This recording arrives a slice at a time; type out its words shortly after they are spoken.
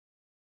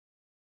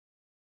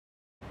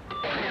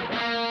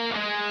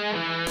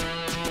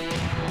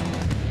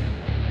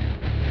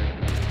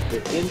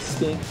The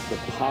instinct, the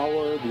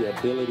power, the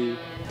ability.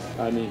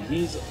 I mean,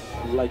 he's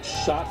like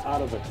shot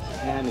out of a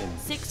cannon.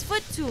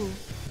 6'2",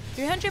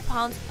 300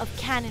 pounds of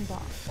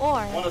cannonball,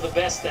 or one of the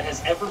best that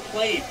has ever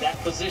played that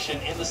position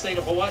in the state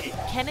of Hawaii.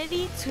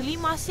 Kennedy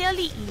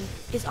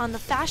Tulimasiali'i is on the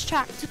fast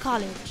track to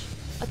college,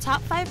 a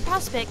top 5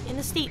 prospect in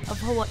the state of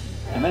Hawaii.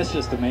 And that's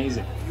just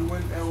amazing.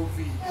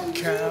 UNLV,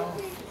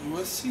 Cal,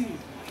 USC,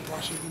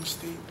 Washington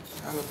State,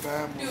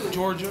 Alabama,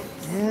 Georgia.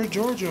 Remember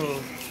Georgia?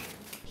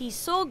 He's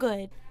so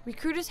good,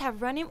 recruiters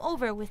have run him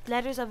over with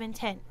letters of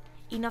intent,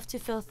 enough to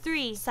fill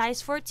 3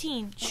 size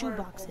 14 shoe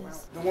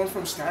boxes. The one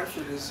from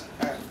Stanford is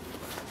at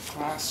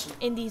class.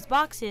 In these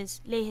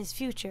boxes lay his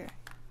future,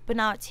 but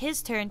now it's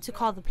his turn to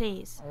call the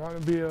plays. I want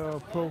to be a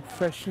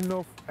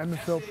professional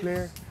NFL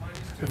player.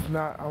 If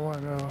not, I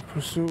want to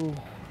pursue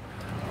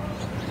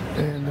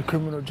in the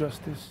criminal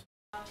justice.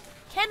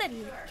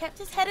 Kennedy kept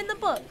his head in the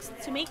books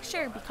to make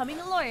sure becoming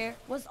a lawyer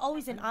was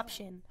always an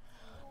option,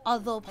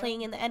 although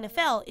playing in the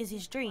NFL is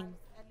his dream.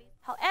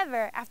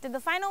 However, after the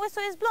final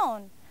whistle is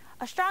blown,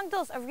 a strong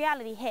dose of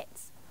reality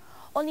hits.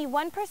 Only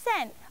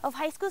 1% of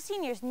high school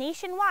seniors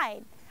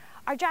nationwide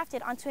are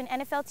drafted onto an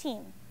NFL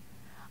team,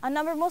 a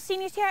number most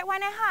seniors here at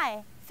Waianae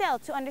High fail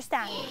to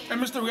understand. Hey,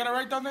 mister, we gotta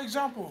write down the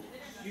example.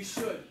 You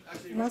should.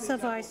 Most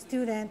of our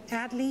student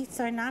athletes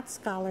are not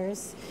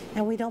scholars,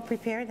 and we don't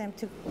prepare them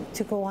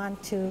to go on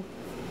to,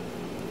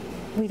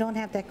 we don't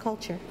have that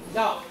culture.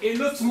 Now, it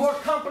looks more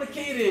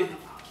complicated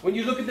when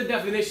you look at the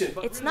definition.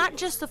 It's not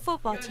just the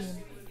football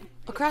team.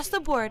 Across the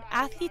board,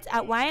 athletes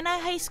at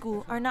Waianae High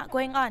School are not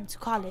going on to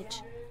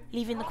college,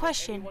 leaving the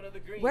question,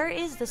 where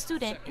is the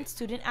student and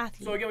student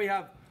athlete? So again, we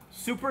have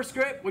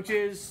superscript, which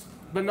is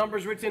the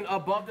numbers written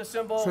above the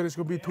symbol. So this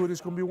could be 2,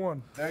 this could be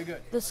 1. Very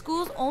good. The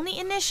school's only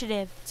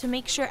initiative to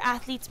make sure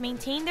athletes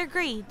maintain their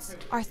grades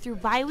are through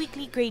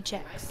bi-weekly grade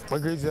checks. My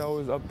grades are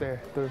always up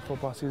there during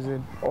football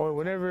season, or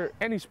whenever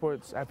any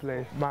sports I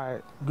play,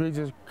 my grades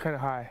are kind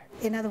of high.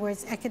 In other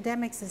words,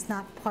 academics is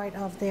not part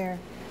of their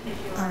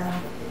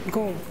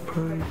goal.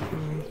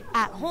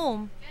 At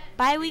home,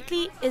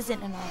 bi-weekly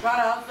isn't enough.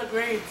 How's the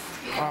grades?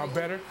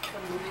 Better.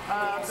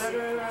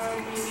 Better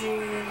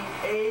meaning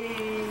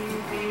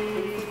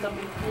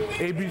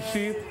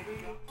ABC.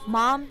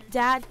 Mom,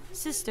 dad,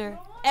 sister,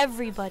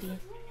 everybody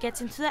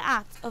gets into the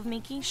act of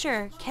making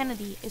sure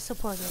Kennedy is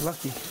supported.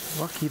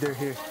 Lucky they're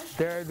here.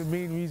 They're the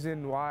main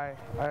reason why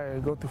I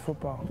go to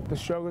football. The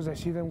struggles I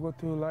see them go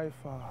through life,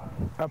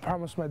 I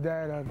promised my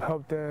dad I'd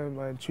help them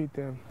and treat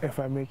them if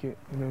I make it,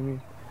 you know what I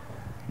mean?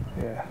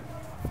 Yeah.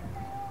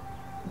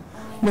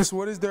 Miss,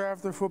 what is there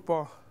after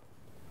football?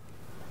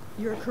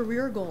 Your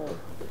career goal.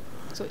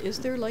 So is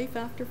there life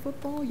after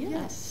football?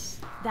 Yes.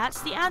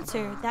 That's the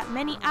answer that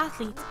many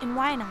athletes in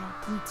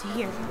Waianae need to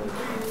hear.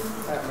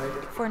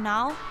 For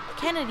now,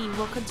 Kennedy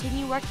will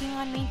continue working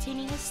on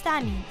maintaining his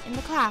standing in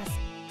the class.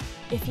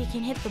 If he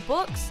can hit the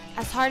books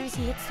as hard as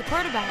he hits the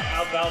quarterback,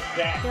 How about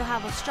that? he'll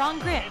have a strong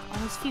grip on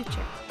his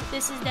future.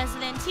 This is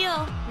Deslan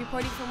Teal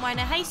reporting from Waianae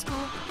High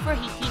School for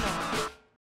HIKI.